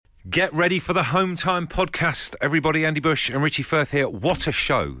Get ready for the Home Time podcast, everybody. Andy Bush and Richie Firth here. What a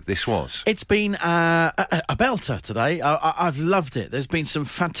show this was. It's been a belter today. I've loved it. There's been some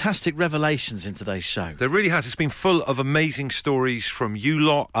fantastic revelations in today's show. There really has. It's been full of amazing stories from you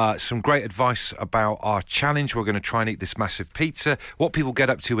lot, some great advice about our challenge. We're going to try and eat this massive pizza, what people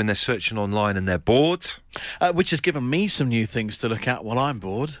get up to when they're searching online and they're bored. Which has given me some new things to look at while I'm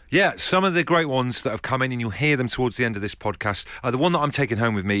bored. Yeah, some of the great ones that have come in, and you'll hear them towards the end of this podcast. The one that I'm taking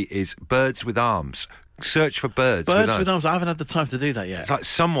home with me is birds with arms. Search for birds with arms. I haven't had the time to do that yet. It's like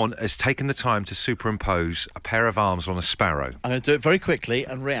someone has taken the time to superimpose a pair of arms on a sparrow. I'm going to do it very quickly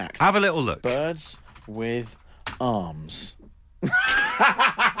and react. Have a little look. Birds with arms.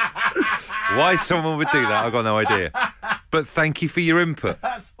 Why someone would do that, I've got no idea. But thank you for your input.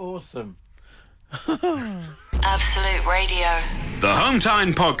 That's awesome. Absolute Radio. The Home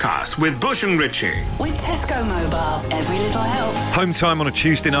Time Podcast with Bush and Richie. With Tesco Mobile, every little helps. Home Time on a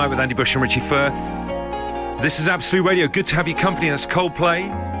Tuesday night with Andy Bush and Richie Firth. This is Absolute Radio. Good to have your company. That's Coldplay.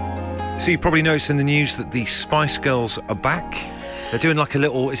 So you've probably noticed in the news that the Spice Girls are back. They're doing like a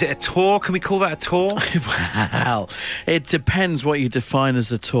little... Is it a tour? Can we call that a tour? Well, it depends what you define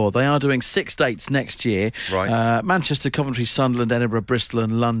as a tour. They are doing 6 dates next year. Right. Manchester, Coventry, Sunderland, Edinburgh, Bristol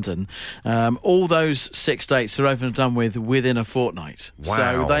and London. All those 6 dates are over and done with within a fortnight. Wow.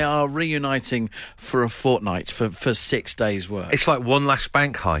 So they are reuniting for a fortnight, for 6 days' work. It's like one last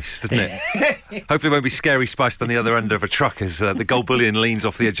bank heist, isn't it? Hopefully it won't be Scary Spice on the other end of a truck as the gold bullion leans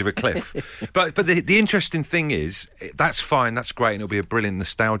off the edge of a cliff. But the interesting thing is, that's fine, that's great. It'll be a brilliant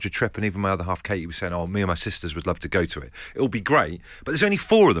nostalgia trip, and even my other half Katie was saying, me and my sisters would love to go to it. It'll be great, but there's only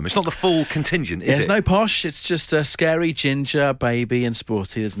 4 of them. It's not the full contingent, is it? There's no posh. It's just Scary, Ginger, Baby and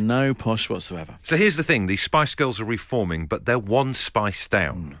Sporty. There's no posh whatsoever. So here's the thing, these Spice Girls are reforming, but they're one spice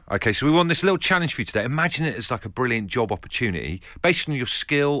down. Okay, so we want this little challenge for you today. Imagine it as like a brilliant job opportunity based on your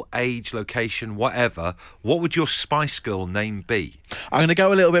skill, age, location, whatever. What would your Spice Girl name be? I'm going to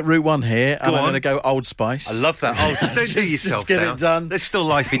go a little bit Route 1 here, and I'm on. going to go Old Spice. I love that. Don't do Just yourself get down. it done. There's still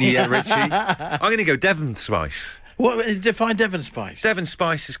life in you yet, Richie. I'm going to go Devon Spice. What define Devon Spice? Devon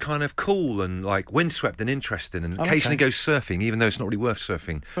Spice is kind of cool and like windswept and interesting, and Oh, occasionally okay. goes surfing, even though it's not really worth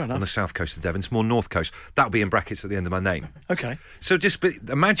surfing enough. on the south coast of Devon. It's more north coast. That'll be in brackets at the end of my name. Okay. So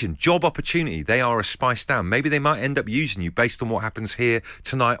imagine, job opportunity. They are a spice down. Maybe they might end up using you based on what happens here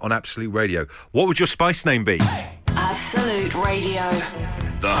tonight on Absolute Radio. What would your spice name be? Absolute Radio.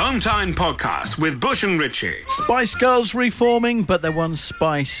 The Home Time Podcast with Bush and Richie. Spice Girls reforming, but they're one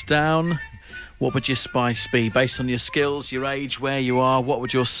spice down. What would your spice be? Based on your skills, your age, where you are, what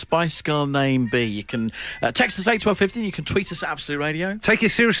would your Spice Girl name be? You can text us 81215, you can tweet us at Absolute Radio. Take it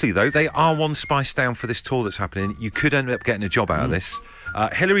seriously, though. They are one spice down for this tour that's happening. You could end up getting a job out of this.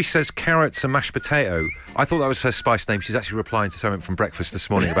 Hillary says carrots and mashed potato. I thought that was her spice name. She's actually replying to something from breakfast this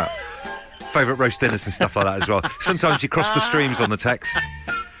morning about favourite roast dinners and stuff like that as well. Sometimes you cross the streams on the text.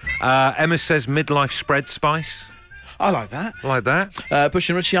 Emma says midlife spread spice. I like that. Like that. Bush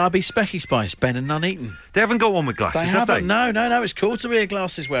and Richie, RB Specky Spice, Ben and Nuneaton. They haven't got one with glasses, have they? No, it's cool to be a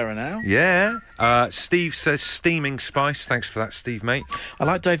glasses wearer now. Yeah. Steve says steaming spice. Thanks for that, Steve, mate. I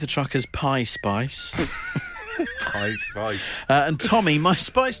like Dave the Trucker's Pie Spice. Pie spice. And Tommy, my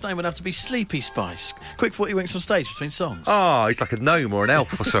spice name would have to be Sleepy Spice. Quick 40 winks on stage between songs. Oh, he's like a gnome or an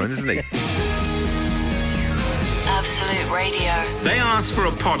elf or something, isn't he? Absolute Radio. They asked for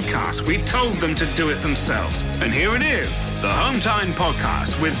a podcast. We told them to do it themselves. And here it is. The Home Time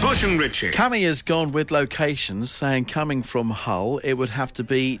Podcast with Bush and Richie. Cammy has gone with locations, saying coming from Hull, it would have to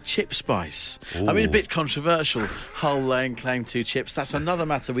be Chip Spice. Ooh. I mean, a bit controversial, Hull laying claim to chips. That's another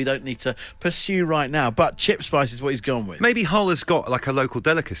matter we don't need to pursue right now. But Chip Spice is what he's gone with. Maybe Hull has got like a local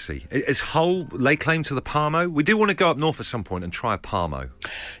delicacy. Is Hull lay claim to the Parmo? We do want to go up north at some point and try a Parmo.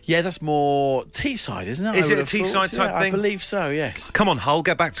 Yeah, that's more Teesside, isn't it? Is I it would a have Teesside thought. type Yeah, thing? I believe so, yes. Come on, Hull,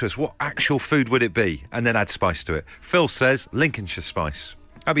 get back to us. What actual food would it be? And then add spice to it. Phil says Lincolnshire spice.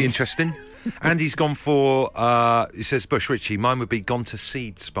 That'd be interesting. Andy's gone for, he says, Bush, Richie, mine would be gone to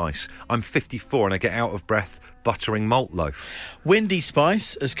seed spice. I'm 54 and I get out of breath buttering malt loaf. Windy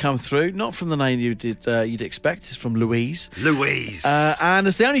Spice has come through, not from the name you'd expect, it's from Louise. Louise. And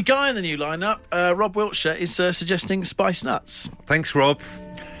as the only guy in the new lineup, Rob Wiltshire is suggesting Spice Nuts. Thanks, Rob.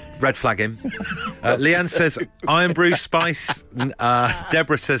 Red flag him. Leanne says Iron Brew Spice.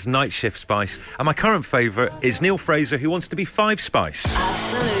 Deborah says Night Shift Spice. And my current favourite is Neil Fraser, who wants to be 5 Spice.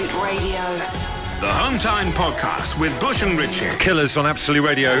 Absolute Radio. The Home Time Podcast with Bush and Richie. Killers on Absolute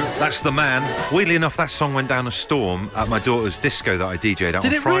Radio. That's the man. Weirdly enough, that song went down a storm at my daughter's disco that I DJ'd out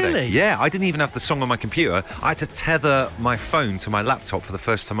Did on it Friday. really? Yeah, I didn't even have the song on my computer. I had to tether my phone to my laptop for the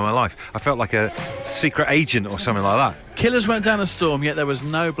first time in my life. I felt like a secret agent or something like that. Killers went down a storm, yet there was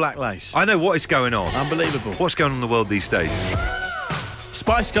no Black Lace. I know what is going on. Unbelievable. What's going on in the world these days?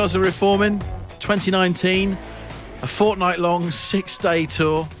 Spice Girls are reforming. 2019, a fortnight-long, 6-day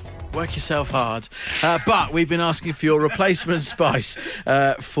tour. Work yourself hard. But we've been asking for your replacement Spice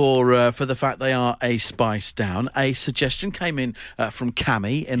for the fact they are a Spice down. A suggestion came in from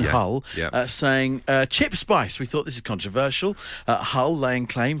Cammy in Hull saying chip Spice. We thought this is controversial. Hull laying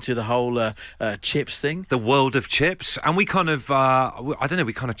claim to the whole chips thing. The world of chips. And we kind of, I don't know,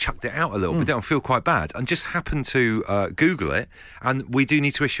 we kind of chucked it out a little bit. Don't feel quite bad. And just happened to Google it. And we do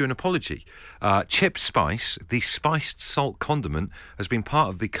need to issue an apology. Chip Spice, the spiced salt condiment, has been part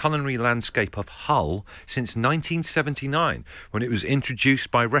of the culinary landscape of Hull since 1979, when it was introduced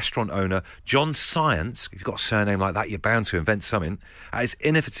by restaurant owner John Science. If you've got a surname like that, you're bound to invent something. At his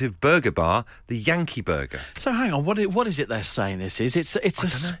innovative burger bar, the Yankee Burger. So hang on, what is it they're saying this is? It's a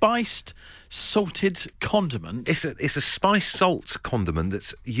spiced, salted condiment. It's a spiced salt condiment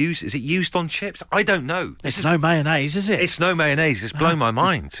that's used. Is it used on chips? I don't know. It's no mayonnaise, is it? It's no mayonnaise. It's blown my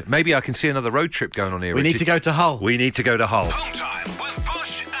mind. Maybe I can see another road trip going on here. We need to go to Hull. We need to go to Hull. Home Time with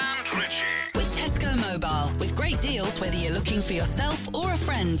Bush and Richie. With Tesco Mobile, with great deals whether you're looking for yourself or a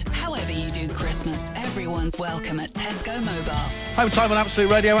friend. However you do Christmas, everyone's welcome at Tesco Mobile. Home Time on Absolute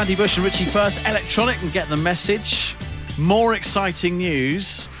Radio. Andy Bush and Richie Firth. Electronic and get the message. More exciting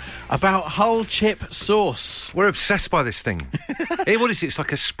news about Hull chip sauce. We're obsessed by this thing. What is it? It's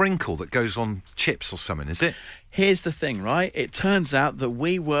like a sprinkle that goes on chips or something, is it? Here's the thing, right? It turns out that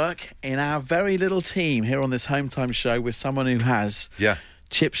we work in our very little team here on this Home Time show with someone who has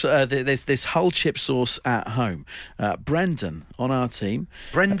chips. There's this Hull chip sauce at home. Brendan on our team.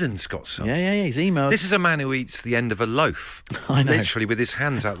 Brendan's got some. Yeah. He's emailed. This is a man who eats the end of a loaf. I know. Literally with his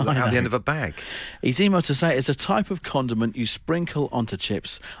hands out the end of a bag. He's emailed to say it's a type of condiment you sprinkle onto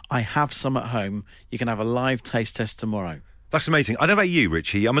chips. I have some at home. You can have a live taste test tomorrow. That's amazing. I don't know about you,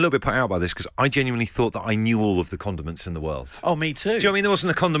 Richie. I'm a little bit put out by this because I genuinely thought that I knew all of the condiments in the world. Oh, me too. Do you know what I mean? There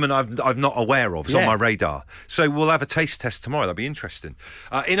wasn't a condiment I'm not aware of. It's on my radar. So we'll have a taste test tomorrow. That'll be interesting.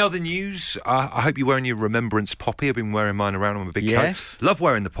 In other news, I hope you're wearing your Remembrance poppy. I've been wearing mine around on a big coat. Love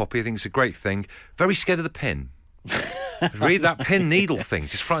wearing the poppy. I think it's a great thing. Very scared of the pin. Read that pin needle thing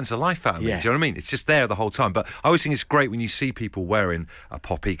just frightens the life out of me. Do you know what I mean? It's just there the whole time. But I always think it's great when you see people wearing a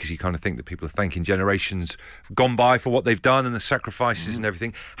poppy because you kind of think that people are thanking generations gone by for what they've done and the sacrifices and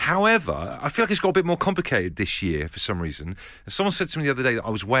everything. However, I feel like it's got a bit more complicated this year for some reason. Someone said to me the other day that I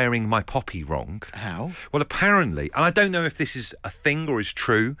was wearing my poppy wrong. How? Well, apparently, and I don't know if this is a thing or is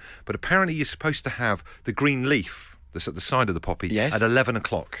true, but apparently you're supposed to have the green leaf that's at the side of the poppy at 11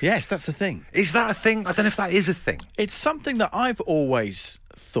 o'clock. Yes, that's the thing. Is that a thing? I don't know if that is a thing. It's something that I've always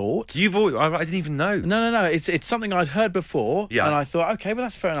thought. You've always... I didn't even know. No. It's something I'd heard before. Yeah. And I thought, OK, well,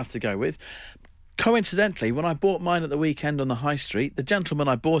 that's fair enough to go with. Coincidentally, when I bought mine at the weekend on the high street, the gentleman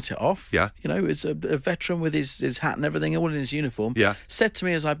I bought it off, you know, it's a veteran with his hat and everything, all in his uniform, said to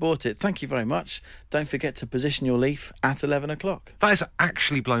me as I bought it, thank you very much. Don't forget to position your leaf at 11 o'clock. That has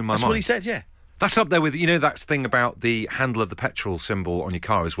actually blown my mind. That's what he said, yeah. That's up there with, you know, that thing about the handle of the petrol symbol on your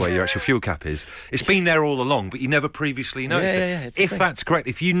car is where your actual fuel cap is. It's been there all along, but you never previously noticed it. If that's correct,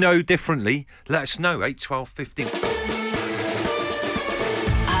 if you know differently, let us know. 8, 12, 15.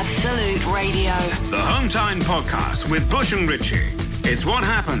 Absolute Radio. The Home Time Podcast with Bush and Richie. It's what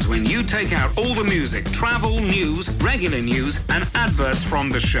happens when you take out all the music, travel, news, regular news, and adverts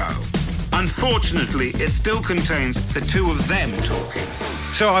from the show. Unfortunately, it still contains the two of them talking.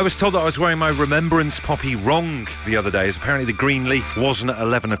 So I was told that I was wearing my Remembrance poppy wrong the other day, as apparently the green leaf wasn't at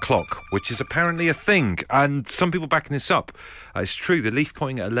 11 o'clock, which is apparently a thing. And some people backing this up. It's true, the leaf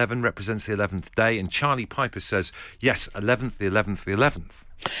pointing at 11 represents the 11th day, and Charlie Piper says, yes, 11th, the 11th, the 11th.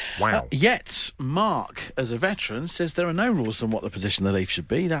 Wow. Yet, Mark, as a veteran, says there are no rules on what the position of the leaf should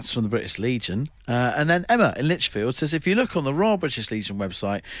be. That's from the British Legion. And then Emma in Lichfield says, if you look on the Royal British Legion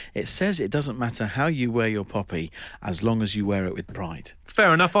website, it says it doesn't matter how you wear your poppy as long as you wear it with pride.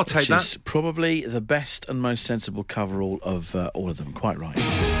 Fair enough, I'll take that. Which is probably the best and most sensible coverall of all of them. Quite right. The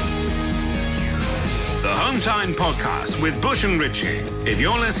Home Time Podcast with Bush and Richie. If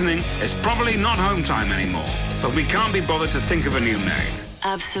you're listening, it's probably not Home Time anymore, but we can't be bothered to think of a new name.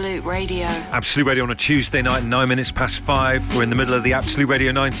 Absolute Radio. Absolute Radio on a Tuesday night, 9 minutes past 5. We're in the middle of the Absolute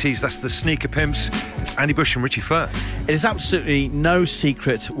Radio 90s. That's the Sneaker Pimps. It's Andy Bush and Richie Firth. It is absolutely no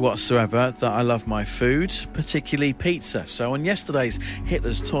secret whatsoever that I love my food, particularly pizza. So on yesterday's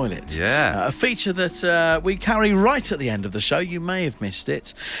Hitler's Toilet, a feature that we carry right at the end of the show, you may have missed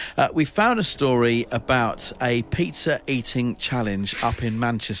it, we found a story about a pizza eating challenge up in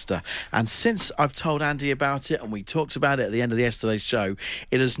Manchester. And since I've told Andy about it and we talked about it at the end of yesterday's show,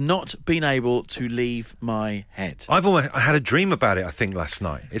 it has not been able to leave my head. I had a dream about it, I think, last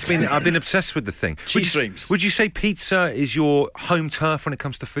night. I've been obsessed with the thing. Cheese dreams. Would you say pizza is your home turf when it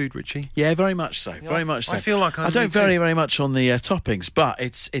comes to food, Richie? Yeah, very much so. Very much so. I feel like I don't vary very much on the toppings, but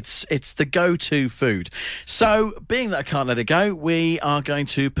it's the go-to food. So, being that I can't let it go, we are going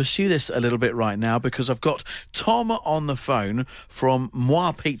to pursue this a little bit right now because I've got Tom on the phone from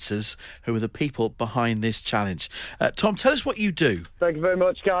Moi Pizzas, who are the people behind this challenge. Tom, tell us what you do. Thank you very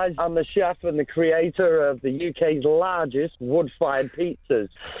much, guys. I'm the chef and the creator of the UK's largest wood-fired pizzas.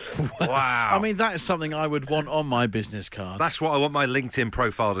 Wow. I mean, that is something I would want on my business card. That's what I want my LinkedIn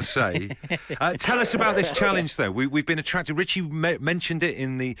profile to say. Tell us about this challenge, though. We've been attracted. Richie mentioned it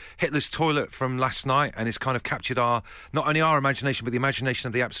in the Hitler's Toilet from last night, and it's kind of captured not only our imagination, but the imagination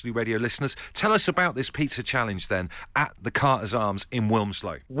of the Absolute Radio listeners. Tell us about this pizza challenge, then, at the Carter's Arms in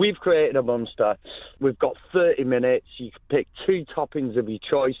Wilmslow. We've created a monster. We've got 30 minutes. You can pick 2 toppings of your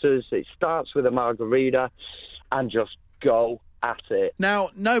choices. It starts with a margarita and just go at it. Now,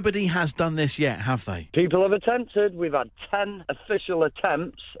 nobody has done this yet, have they? People have attempted. We've had 10 official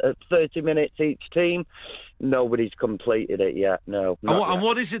attempts at 30 minutes each team. Nobody's completed it yet, no. And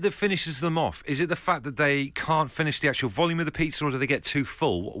what is it that finishes them off? Is it the fact that they can't finish the actual volume of the pizza, or do they get too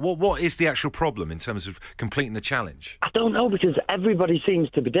full? What is the actual problem in terms of completing the challenge? I don't know, because everybody seems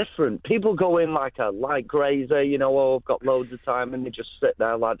to be different. People go in like a light grazer, I've got loads of time, and they just sit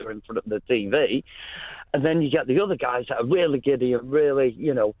there like they're in front of the TV. And then you get the other guys that are really giddy and really,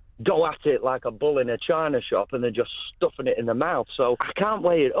 go at it like a bull in a china shop, and they're just stuffing it in the mouth. So I can't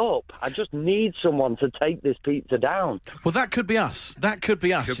weigh it up. I just need someone to take this pizza down. Well, that could be us.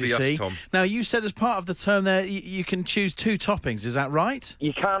 You see. Tom. Now, you said as part of the term there, you can choose 2 toppings. Is that right?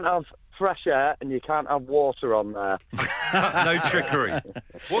 You can't have fresh air and you can't have water on there. No trickery.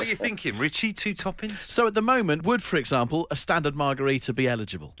 What are you thinking, Richie? 2 toppings? So at the moment, would, for example, a standard margarita be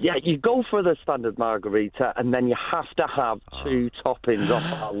eligible? Yeah, you go for the standard margarita, and then you have to have 2 toppings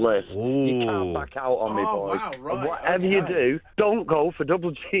off our list. Ooh. You can't back out on me, boys. Wow, right, And whatever you do, don't go for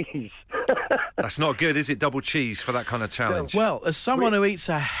double cheese. That's not good, is it? Double cheese for that kind of challenge. Well, as someone who eats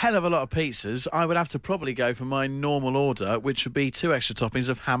a hell of a lot of pizzas, I would have to probably go for my normal order, which would be 2 extra toppings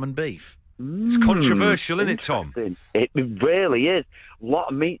of ham and beef. It's controversial, isn't it, Tom? It really is. A lot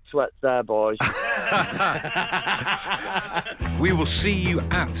of meat sweats there, boys. We will see you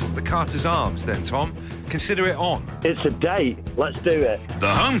at the Carter's Arms then, Tom. Consider it on. It's a date. Let's do it. The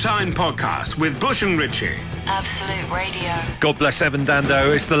Home Time Podcast with Bush and Richie. Absolute Radio. God bless Evan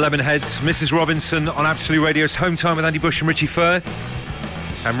Dando. It's the Lemonheads. Mrs. Robinson on Absolute Radio's Home Time with Andy Bush and Richie Firth.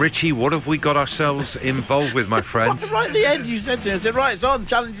 And Richie, what have we got ourselves involved with, my friend? Right at the end, you said to me, I said, right, it's on,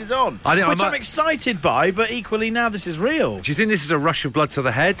 challenge is on. I'm excited by, but equally now this is real. Do you think this is a rush of blood to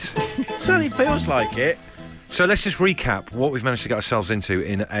the head? It certainly feels like it. So let's just recap what we've managed to get ourselves into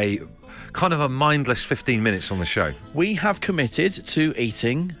in a kind of a mindless 15 minutes on the show. We have committed to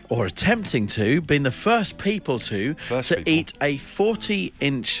eating, or attempting to, being the first people to eat a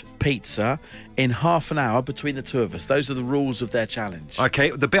 40-inch pizza in half an hour between the 2 of us. Those are the rules of their challenge. Okay,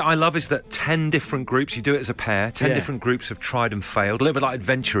 the bit I love is that 10 different groups, you do it as a pair, 10 different groups have tried and failed, a little bit like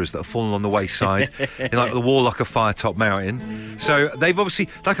adventurers that have fallen on the wayside in like the Warlock of Firetop Mountain. So they've obviously,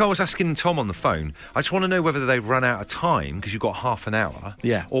 like I was asking Tom on the phone, I just want to know whether they've run out of time, because you've got half an hour,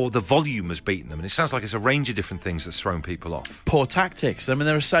 or the volume has beaten them. And it sounds like it's a range of different things that's thrown people off. Poor tactics. I mean,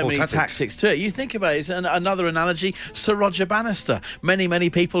 there are so many tactics to it. You think about it, it's another analogy, Sir Roger Bannister. Many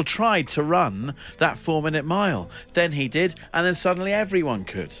people tried to run that 4-minute mile. Then he did, and then suddenly everyone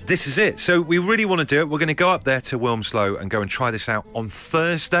could. This is it. So we really want to do it. We're going to go up there to Wilmslow and go and try this out on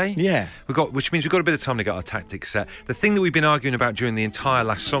Thursday. Yeah. Which means we've got a bit of time to get our tactics set. The thing that we've been arguing about during the entire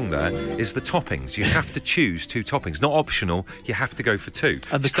last song there is the toppings. You have to choose 2 toppings. Not optional. You have to go for 2.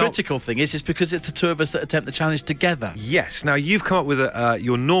 And the critical thing is because it's the 2 of us that attempt the challenge together. Yes. Now, you've come up with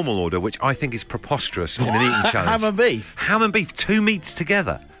your normal order, which I think is preposterous in an eating challenge. Ham and beef. Ham and beef, 2 meats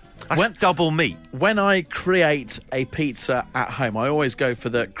together. That's double meat. When I create a pizza at home, I always go for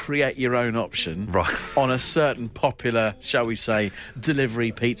the create your own option. Right. On a certain popular, shall we say,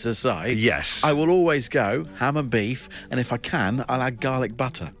 delivery pizza site. Yes. I will always go ham and beef, and if I can, I'll add garlic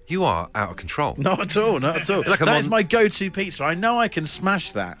butter. You are out of control. Not at all, not at all. Like a That is my go-to pizza. I know I can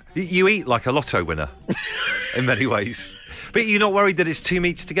smash that. You eat like a lotto winner in many ways. But you're not worried that it's two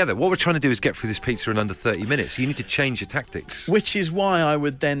meats together. What we're trying to do is get through this pizza in under 30 minutes. You need to change your tactics. Which is why I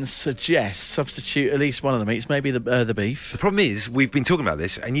would then suggest substitute at least one of the meats, maybe the beef. The problem is, we've been talking about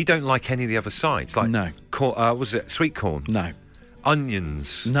this, and you don't like any of the other sides. Like, No. Was it sweet corn? No.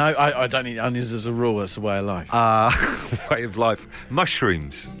 Onions. No, I don't eat onions as a rule. That's a way of life. Way of life.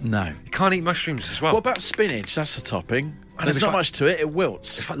 Mushrooms. No. You can't eat mushrooms as well. What about spinach? That's a topping. I know, There's it's not like- much to it. It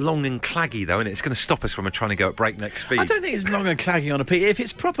wilts. It's like long and claggy, though, isn't it? It's going to stop us when we're trying to go at breakneck speed. I don't think it's long and claggy on a pizza. If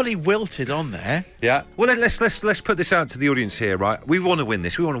it's properly wilted on there. Yeah. Well, then let's put this out to the audience here, right? We want to win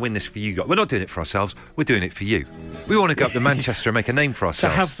this. We want to win this for you guys. We're not doing it for ourselves. We're doing it for you. We want to go up to Manchester and make a name for To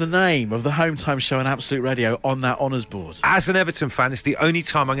ourselves. have the name of the Home Time Show on Absolute Radio on that honours board. As an Everton fan, it's the only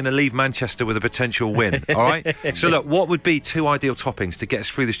time I'm going to leave Manchester with a potential win, all right? So, look, what would be two ideal toppings to get us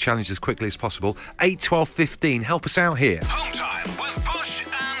through this challenge as quickly as possible? 8, 12, 15. Help us out here. Home Time with Bush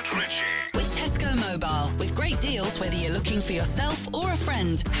and Richie. With Tesco Mobile, with great deals whether you're looking for yourself or a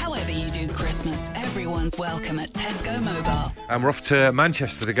friend. However you do Christmas, everyone's welcome at Tesco Mobile. And we're off to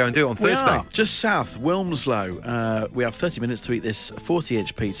Manchester to go and do it on We Thursday. are just south, Wilmslow. We have 30 minutes to eat this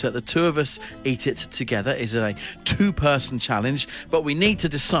 40-inch pizza. The two of us eat it together. It's a two-person challenge, but we need to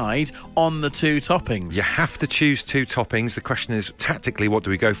decide on the two toppings. You have to choose two toppings. The question is, tactically, what do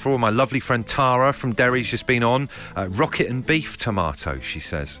we go for? My lovely friend Tara from Derry's just been on. Rocket and beef tomato, she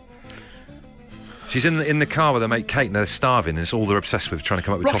says. She's in the car with her mate Kate, and they're starving, and it's all they're obsessed with, trying to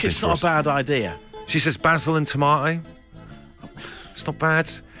come up with Rocket's toppings for not us. a bad idea. She says basil and tomato. It's not bad.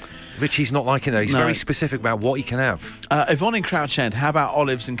 Richie's not liking it. He's No. very specific about what he can have. Yvonne in Crouch End, how about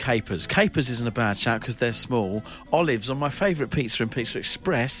olives and capers? Capers isn't a bad shout because they're small. Olives, on my favourite pizza in Pizza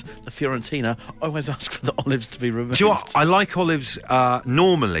Express, the Fiorentina, I always ask for the olives to be removed. Do you know what? I like olives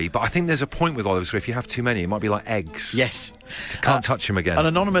normally, but I think there's a point with olives where if you have too many, it might be like eggs. Yes. Can't touch them again. An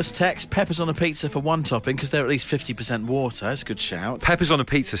anonymous text, peppers on a pizza for one topping because they're at least 50% water. That's a good shout. Peppers on a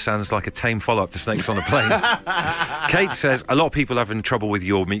pizza sounds like a tame follow-up to Snakes on a Plane. Kate says, a lot of people are having trouble with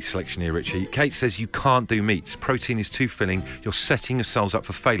your meat selection here, Richie. Kate says you can't do meats. Protein is too filling. You're setting yourselves up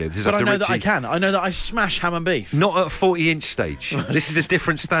for failure. This is But up I to know Richie. that I can. I know that I smash ham and beef. Not at a 40-inch stage. This is a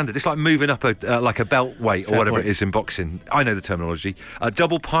different standard. It's like moving up like a belt weight or Fair whatever point. it is in boxing. I know the terminology.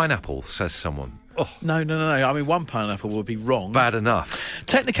 Double pineapple, says someone. Oh, No. I mean, one pineapple would be wrong. bad enough.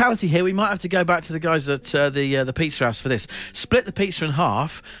 Technicality here, we might have to go back to the guys at the pizza house for this. Split the pizza in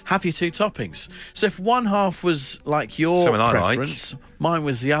half, have your two toppings. So if one half was like your Something I like. preference, mine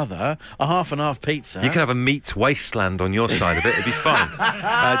was the other, a half and half pizza. You can have a meat wasteland on your side of it. It'd be fun.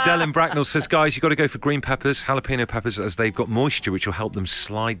 Del in Bracknell says, guys, you've got to go for green peppers, jalapeno peppers, as they've got moisture, which will help them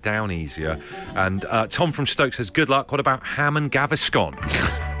slide down easier. And Tom from Stoke says, good luck. What about ham and Gaviscon?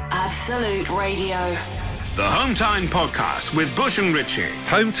 Absolute Radio. The Home Time Podcast with Bush and Richie.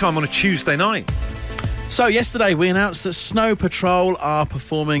 Home time on a Tuesday night. So yesterday we announced that Snow Patrol are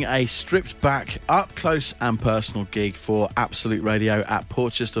performing a stripped back, up close and personal gig for Absolute Radio at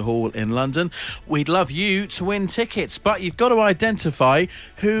Portchester Hall in London. We'd love you to win tickets, but you've got to identify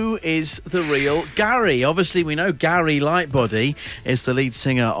who is the real Gary. Obviously we know Gary Lightbody is the lead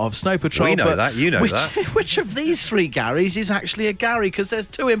singer of Snow Patrol. We know but that, you know that. Which of these three Garys is actually a Gary? Because there's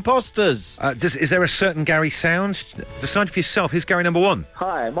two imposters. Is there a certain Gary sound? Decide for yourself. Here's Gary number one.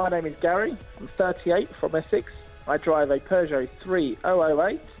 Hi, my name is Gary. I'm 38 from Essex. I drive a Peugeot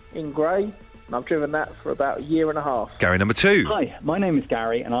 3008 in grey, and I've driven that for about a year and a half. Gary number two. Hi, my name is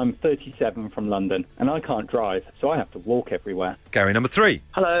Gary and I'm 37 from London and I can't drive, so I have to walk everywhere. Gary number three.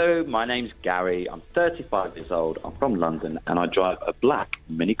 Hello, my name's Gary. I'm 35 years old. I'm from London and I drive a black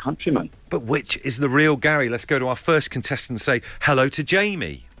Mini Countryman. But which is the real Gary? Let's go to our first contestant and say hello to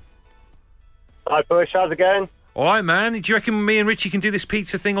Jamie. Hi, Bush. How's it going? All right, man. Do you reckon me and Richie can do this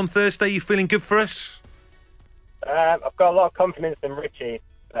pizza thing on Thursday? You feeling good for us? I've got a lot of confidence in Richie.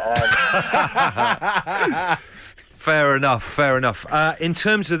 Fair enough. In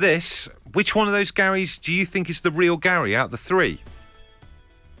terms of this, which one of those Garys do you think is the real Gary out of the three?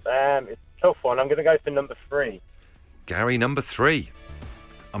 It's a tough one. I'm going to go for number 3. Gary number three.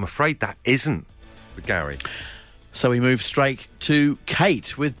 I'm afraid that isn't the Gary. So we move straight to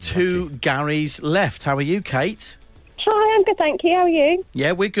Kate with two Garys left. How are you, Kate? Hi, I'm good, thank you. How are you?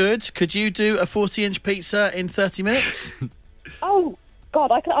 Yeah, we're good. Could you do a 40-inch pizza in 30 minutes? Oh,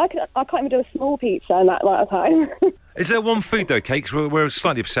 God, I can't even do a small pizza in that amount of time. Is there one food, though, Kate, 'cause we're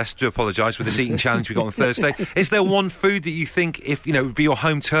slightly obsessed, do apologise, with this eating challenge we got on Thursday. Is there one food that you think, if, you know, it would be your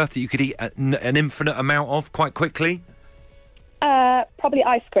home turf, that you could eat an infinite amount of quite quickly? Probably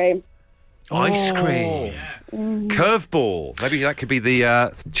ice cream. Ice cream. Curveball. Maybe that could be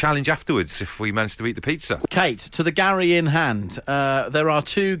the challenge afterwards if we manage to eat the pizza. Kate, to the Gary in hand, there are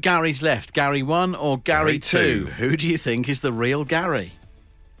 2 Garys left. Gary 1 or Gary 2? Who do you think is the real Gary?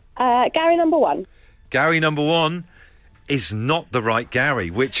 Gary number 1. Gary number 1 is not the right Gary,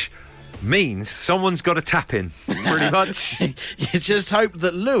 which means someone's got to tap in, pretty much. You just hope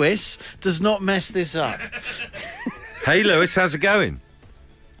that Lewis does not mess this up. Hey, Lewis, how's it going?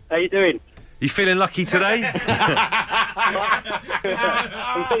 How you doing? You feeling lucky today?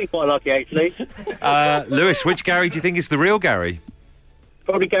 I'm feeling quite lucky, actually. Lewis, which Gary do you think is the real Gary?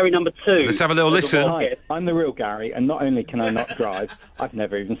 Probably Gary number 2. Let's have a little listen. Hi, I'm the real Gary, and not only can I not drive, I've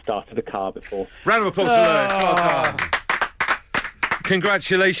never even started a car before. Round of applause for Lewis. Well done.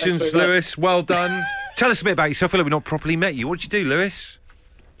 Congratulations, Lewis. Well done. Tell us a bit about yourself. I feel like we've not properly met you. What did you do, Lewis?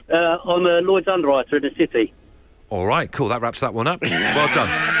 I'm a Lloyd's underwriter in the city. All right, cool. That wraps that one up. Well done.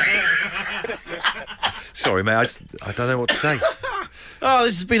 Sorry, mate. I don't know what to say. Oh,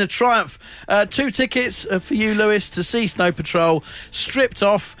 this has been a triumph. 2 tickets for you, Lewis, to see Snow Patrol. Stripped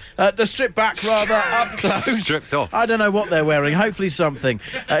off, stripped back rather, up close. Stripped off. I don't know what they're wearing. Hopefully something.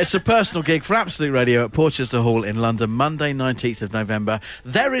 It's a personal gig for Absolute Radio at Porchester Hall in London, Monday 19th of November.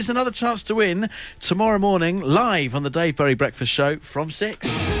 There is another chance to win tomorrow morning, live on the Dave Berry Breakfast Show from 6.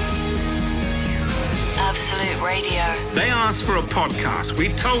 Absolute Radio. They asked for a podcast. We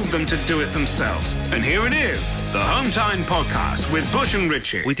told them to do it themselves. And here it is, the Home Time Podcast with Bush and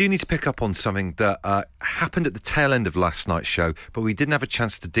Richie. We do need to pick up on something that happened at the tail end of last night's show, but we didn't have a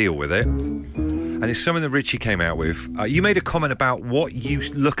chance to deal with it. And it's something that Richie came out with. You made a comment about what you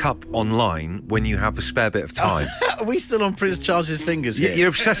look up online when you have a spare bit of time. Are we still on Prince Charles's fingers here? You're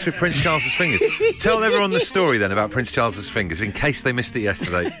obsessed with Prince Charles's fingers. Tell everyone the story then about Prince Charles's fingers, in case they missed it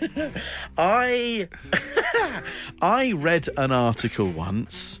yesterday. I read an article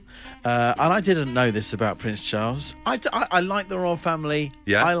once, and I didn't know this about Prince Charles. I like the royal family.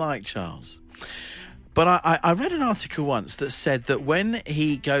 Yeah. I like Charles. But I read an article once that said that when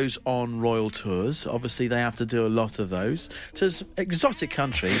he goes on royal tours, obviously they have to do a lot of those, to an exotic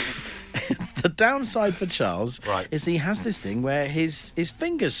country, the downside for Charles is he has this thing where his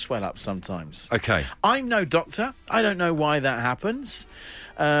fingers swell up sometimes. Okay. I'm no doctor. I don't know why that happens.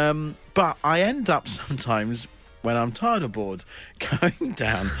 But I end up sometimes, when I'm tired or bored, going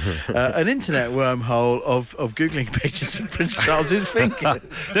down an internet wormhole of Googling pictures of Prince Charles's finger.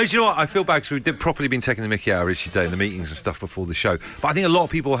 No, do you know what? I feel bad because we've probably been taking the mickey out of Richie today in the meetings and stuff before the show. But I think a lot of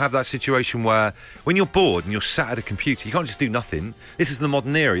people have that situation where when you're bored and you're sat at a computer, you can't just do nothing. This is the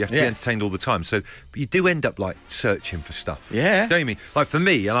modern era. You have to be entertained all the time. So you do end up, like, searching for stuff. Yeah. Don't you mean? Like, for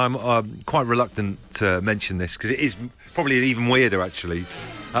me, and I'm quite reluctant to mention this because it is probably even weirder, actually.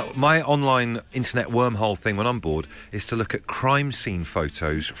 My online internet wormhole thing when I'm bored is to look at crime scene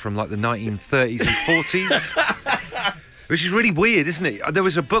photos from like the 1930s and 40s. Which is really weird, isn't it? There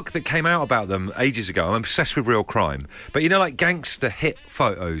was a book that came out about them ages ago. I'm obsessed with real crime. But you know, like gangster hit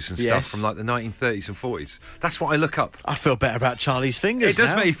photos and stuff from like the 1930s and 40s. That's what I look up. I feel better about Charlie's fingers. It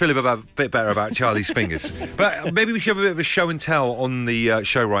does make you feel a bit better about Charlie's fingers. But maybe we should have a bit of a show and tell on the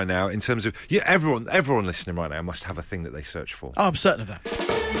show right now in terms of everyone listening right now must have a thing that they search for. Oh, I'm certain of that.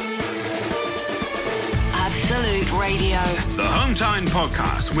 Absolute Radio. The Home Time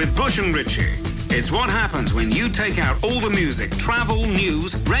Podcast with Bush and Richie. It's what happens when you take out all the music, travel,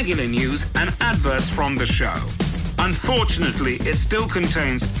 news, regular news, and adverts from the show. Unfortunately, it still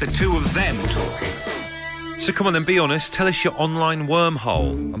contains the two of them talking. So come on then, be honest. Tell us your online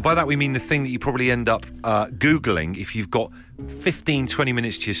wormhole. And by that we mean the thing that you probably end up Googling if you've got 15, 20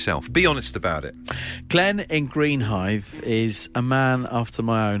 minutes to yourself. Be honest about it. Glenn in Greenhive is a man after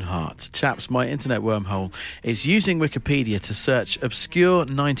my own heart. Chaps, my internet wormhole is using Wikipedia to search obscure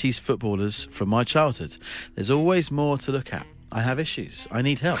 90s footballers from my childhood. There's always more to look at. I have issues. I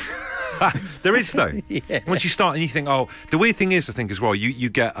need help. There is, though. Yeah. Once you start and you think, oh, the weird thing is, I think, as well, you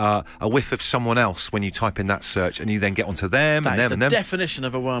get a whiff of someone else when you type in that search and you then get onto them and them and them. That's the definition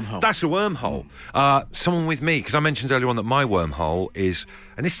of a wormhole. That's a wormhole. Someone with me, because I mentioned earlier on that my wormhole is,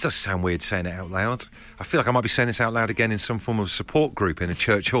 and this does sound weird saying it out loud, I feel like I might be saying this out loud again in some form of support group in a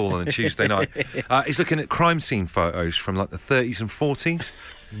church hall on a Tuesday night, is looking at crime scene photos from like the 30s and 40s.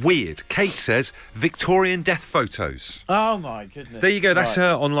 Weird. Kate says Victorian death photos. Oh, my goodness. There you go. That's Right.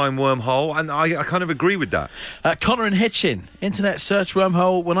 her online wormhole, and I kind of agree with that. Connor and Hitchin, internet search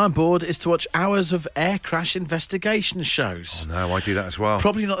wormhole when I'm bored is to watch hours of air crash investigation shows. Oh, no, I do that as well.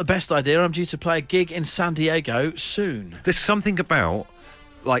 Probably not the best idea. I'm due to play a gig in San Diego soon. There's something about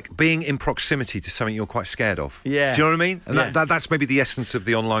like being in proximity to something you're quite scared of. Yeah. Do you know what I mean? And Yeah. that's maybe the essence of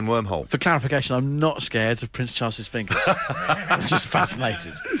the online wormhole. For clarification, I'm not scared of Prince Charles's fingers. I'm just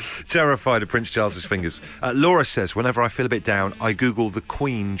fascinated. Terrified of Prince Charles's fingers. Laura says, whenever I feel a bit down, I Google the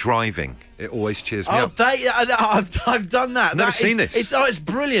Queen driving. It always cheers me up. I've done that. Never seen this. It's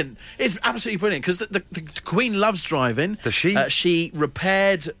brilliant. It's absolutely brilliant because the Queen loves driving. Does she? She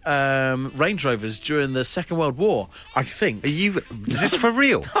repaired Range Rovers during the Second World War, I think. Is this for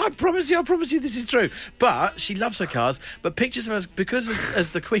real? I promise you this is true. But she loves her cars. But pictures of us, because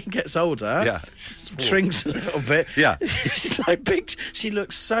as the Queen gets older, shrinks a little bit. Yeah. It's like she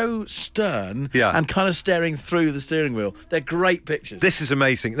looks so stern Yeah. and kind of staring through the steering wheel. They're great pictures. This is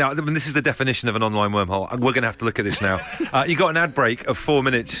amazing. Now, this is the definition of an online wormhole, and we're going to have to look at this now. You got an ad break of 4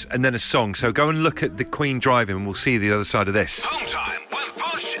 minutes and then a song, so go and look at the Queen driving and we'll see the other side of this. Home time with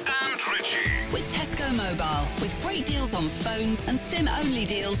Bush and Richie. With Tesco Mobile, with great deals on phones and SIM-only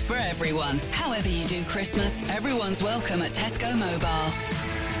deals for everyone. However you do Christmas, everyone's welcome at Tesco Mobile.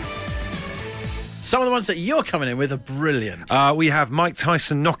 Some of the ones that you're coming in with are brilliant. We have Mike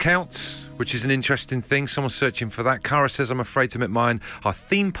Tyson knockouts, which is an interesting thing. Someone's searching for that. Cara says, I'm afraid to admit mine are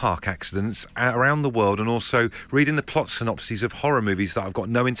theme park accidents around the world and also reading the plot synopses of horror movies that I've got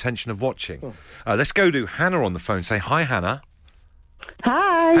no intention of watching. Let's go to Hannah on the phone. Say hi, Hannah.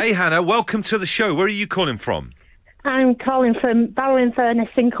 Hi. Hey, Hannah. Welcome to the show. Where are you calling from? I'm calling from Balwyn-Furness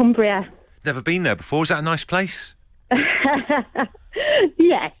in Cumbria. Never been there before. Is that a nice place?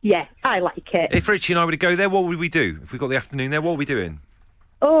 Yeah, I like it. If Richie and I were to go there, what would we do? If we got the afternoon there, what would we doing?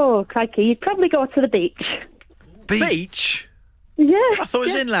 Oh, crikey, you'd probably go to the beach. Beach? Yeah. I thought it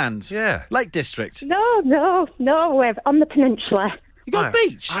was inland. Yeah. Lake District. No, we're on the peninsula. You got a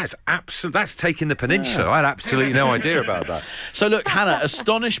beach? That's taking the peninsula. I had absolutely no idea about that. So look, Hannah,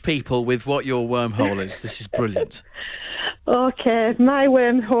 astonish people with what your wormhole is. This is brilliant. Okay, my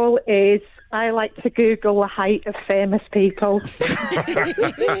wormhole is I like to Google the height of famous people.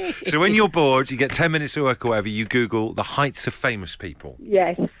 So when you're bored, you get 10 minutes to work or whatever, you Google the heights of famous people.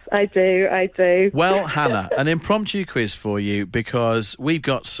 Yes, I do. Well, Hannah, an impromptu quiz for you because we've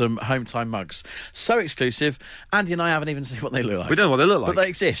got some home time mugs. So exclusive. Andy and I haven't even seen what they look like. We don't know what they look like. But they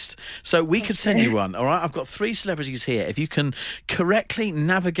exist. So we could send you one, all right? I've got 3 celebrities here. If you can correctly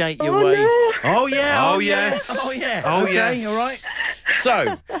navigate your way... No. Oh, yeah. Oh, yes. Oh, yeah. Oh, okay, yes. all right?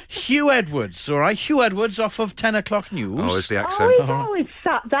 So, Hugh Edwards, all right? Hugh Edwards off of 10 o'clock news. Oh, it's the Oh, accent. he's always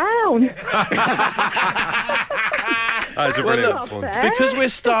sat down. That is a brilliant look, one. Because we're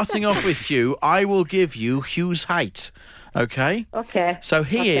starting off with Hugh, I will give you Hugh's height, okay? Okay. So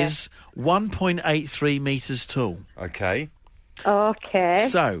he is 1.83 metres tall. Okay. Okay.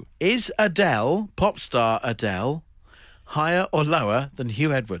 So, is Adele, pop star Adele, higher or lower than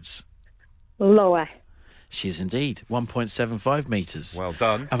Hugh Edwards? Lower. She is indeed 1.75 metres. Well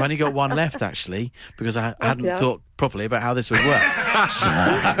done. I've only got one left, actually, because I hadn't Okay. thought properly about how this would work.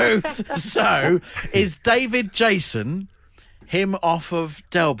 so, is David Jason, him off of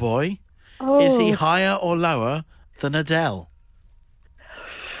Del Boy, is he higher or lower than Adele?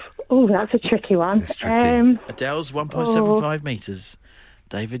 Oh, that's a tricky one. It's tricky. Adele's 1.75 metres.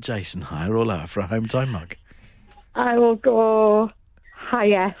 David Jason, higher or lower for a home time mug? I will go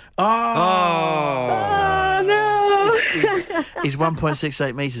higher. Oh. Oh, no. He's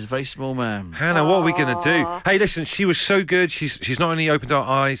 1.68 metres, very small man. Hannah, what are we going to do? Hey, listen, she was so good. She's not only opened our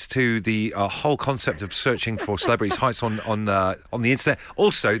eyes to the whole concept of searching for celebrities' heights on the internet,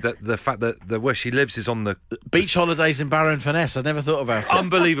 also the fact that where she lives is on the Beach holidays in Balwyn-Furness. I never thought about it.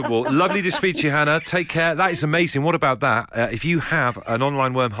 unbelievable. Lovely to speak to you, Hannah. Take care. That is amazing. What about that? If you have an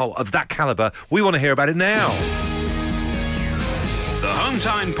online wormhole of that calibre, we want to hear about it now. The Home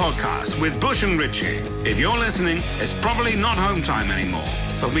Time Podcast with Bush and Richie. If you're listening, it's probably not Home Time anymore,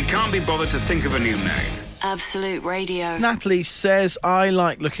 but we can't be bothered to think of a new name. Absolute Radio. Natalie says, I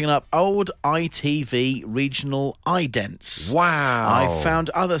like looking up old ITV regional idents. Wow. I found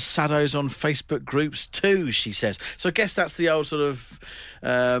other saddos on Facebook groups too, she says. So I guess that's the old sort of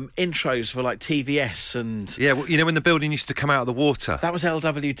intros for like TVS and... Yeah, well, you know when the building used to come out of the water? That was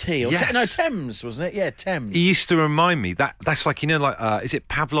LWT. Or Yes. no, Thames, wasn't it? Yeah, Thames. It used to remind me that's like, you know, like is it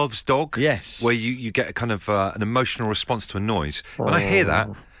Pavlov's dog? Yes. Where you get a kind of an emotional response to a noise. When I hear that,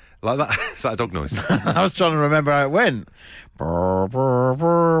 like that, is that a dog noise? I was trying to remember how it went. It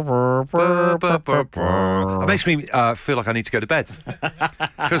makes me feel like I need to go to bed.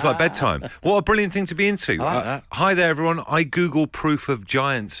 Feels like bedtime. What a brilliant thing to be into. I like that. Hi there, everyone. I Google proof of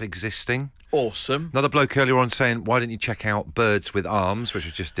giants existing. Awesome. Another bloke earlier on saying, why didn't you check out birds with arms, which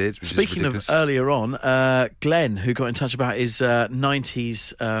I just did. Speaking of earlier on, Glenn, who got in touch about his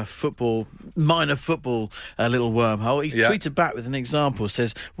 90s minor football little wormhole, he's tweeted back with an example.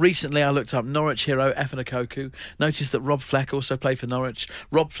 Says, recently I looked up Norwich hero Efan Okoku, noticed that Rob Fleck also played for Norwich.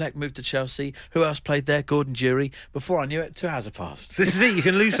 Rob Fleck moved to Chelsea. Who else played there? Gordon Jury. Before I knew it, 2 hours have passed. This is it. You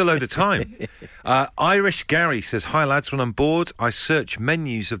can lose a load of time. Irish Gary says, hi lads, when I'm bored, I search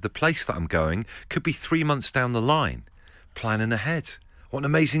menus of the place that I'm going. Could be 3 months down the line. Planning ahead. What an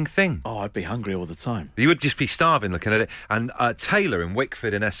amazing thing. Oh, I'd be hungry all the time. You would just be starving looking at it. And Taylor in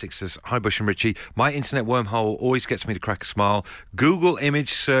Wickford in Essex says, hi Bush and Richie, my internet wormhole always gets me to crack a smile. Google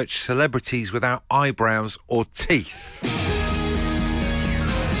image search celebrities without eyebrows or teeth.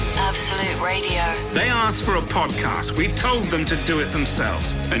 Absolute Radio. They asked for a podcast. We told them to do it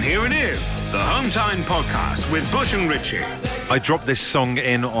themselves. And here it is, the Home Time Podcast with Bush and Richie. I dropped this song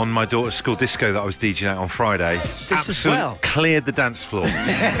in on my daughter's school disco that I was DJing at on Friday. This as well. Cleared the dance floor.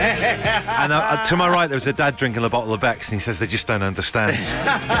 And to my right, there was a dad drinking a bottle of Beck's, and he says they just don't understand.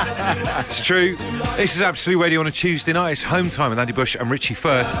 It's true. This is Absolute Radio on a Tuesday night. It's Home Time with Andy Bush and Richie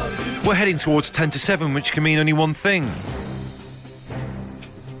Firth. We're heading towards 10 to 7, which can mean only one thing.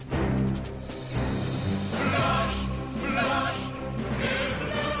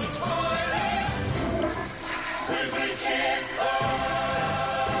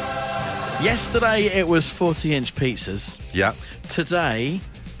 Yesterday it was 40-inch pizzas. Yeah. Today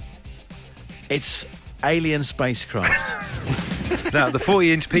it's alien spacecraft. Now, the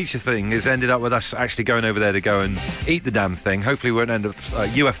 40-inch pizza thing has ended up with us actually going over there to go and eat the damn thing. Hopefully we won't end up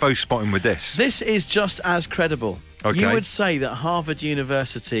UFO spotting with this. This is just as credible. Okay. You would say that Harvard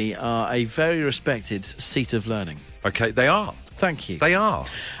University are a very respected seat of learning. Okay, they are. Thank you. They are.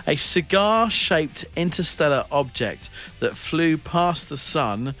 A cigar-shaped interstellar object that flew past the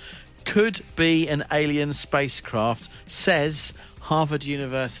sun could be an alien spacecraft, says Harvard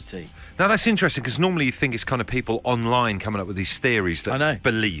University. Now, that's interesting, because normally you think it's kind of people online coming up with these theories that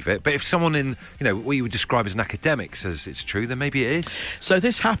believe it. But if someone in, what you would describe as an academic says it's true, then maybe it is. So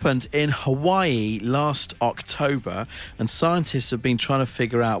this happened in Hawaii last October, and scientists have been trying to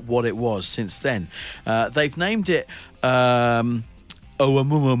figure out what it was since then. They've named it Oumuamua.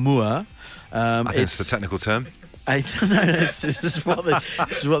 I think it's the technical term. This is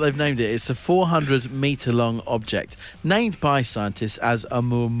what they've named it. It's a 400-metre long object named by scientists as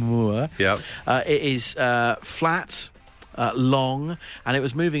Oumuamua. Yeah. It is flat, long, and it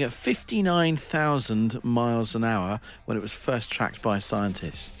was moving at 59,000 miles an hour when it was first tracked by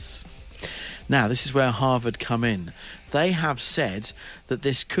scientists. Now, this is where Harvard come in. They have said that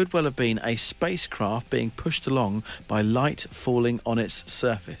this could well have been a spacecraft being pushed along by light falling on its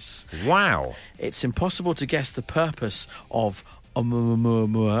surface. Wow. It's impossible to guess the purpose of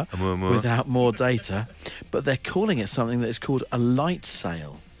Oumuamua without more data, but they're calling it something that is called a light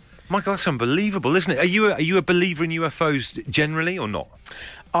sail. Michael, that's unbelievable, isn't it? Are you a believer in UFOs generally or not?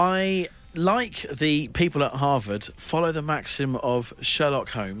 I, like the people at Harvard, follow the maxim of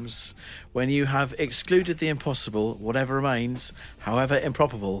Sherlock Holmes: when you have excluded the impossible, whatever remains, however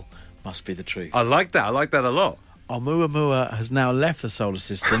improbable, must be the truth. I like that a lot. Oumuamua has now left the solar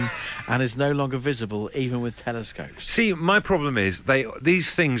system and is no longer visible even with telescopes. See, my problem is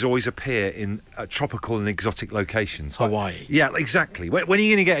these things always appear in tropical and exotic locations. Hawaii. Yeah, exactly. When are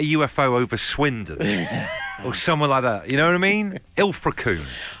you going to get a UFO over Swindon or somewhere like that? You know what I mean? Ilfracombe.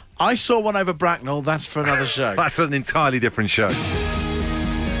 I saw one over Bracknell. That's for another show. That's an entirely different show. The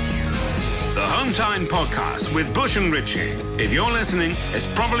Home Time Podcast with Bush and Richie. If you're listening, it's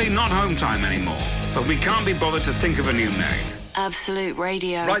probably not Home Time anymore, but we can't be bothered to think of a new name. Absolute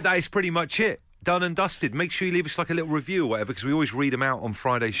Radio. Right, that is pretty much it. Done and dusted. Make sure you leave us like a little review or whatever, because we always read them out on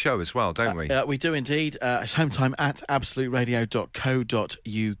Friday's show as well, don't we? We do indeed. It's hometime at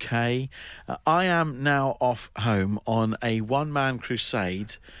absoluteradio.co.uk. I am now off home on a one-man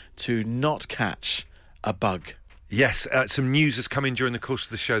crusade to not catch a bug. Yes, some news has come in during the course of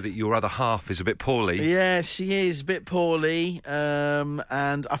the show that your other half is a bit poorly. Yeah, she is a bit poorly,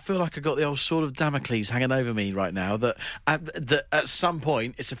 and I feel like I've got the old sword of Damocles hanging over me right now, that at some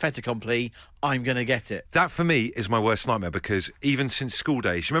point, it's a fait accompli, I'm going to get it. That, for me, is my worst nightmare, because even since school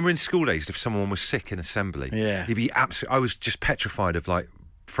days, you remember in school days, if someone was sick in assembly, you'd be I was just petrified of,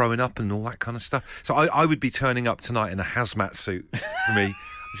 throwing up and all that kind of stuff. So I would be turning up tonight in a hazmat suit for me.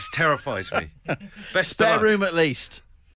 This terrifies me. Spare room at least.